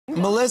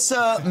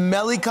Melissa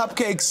Melly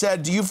Cupcake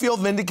said, do you feel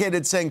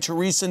vindicated saying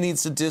Teresa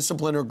needs to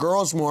discipline her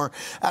girls more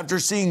after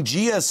seeing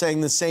Gia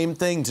saying the same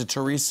thing to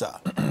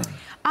Teresa?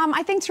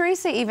 I think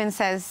Teresa even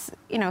says,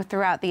 you know,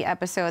 throughout the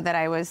episode that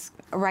I was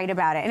right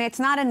about it. And it's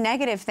not a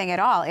negative thing at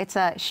all.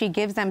 She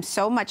gives them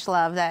so much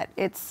love that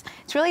it's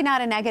really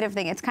not a negative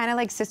thing. It's kind of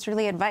like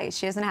sisterly advice.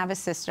 She doesn't have a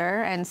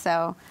sister. And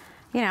so,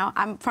 you know,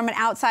 I'm from an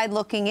outside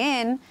looking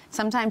in,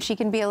 sometimes she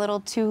can be a little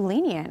too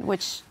lenient,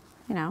 which,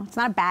 you know, it's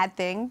not a bad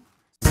thing.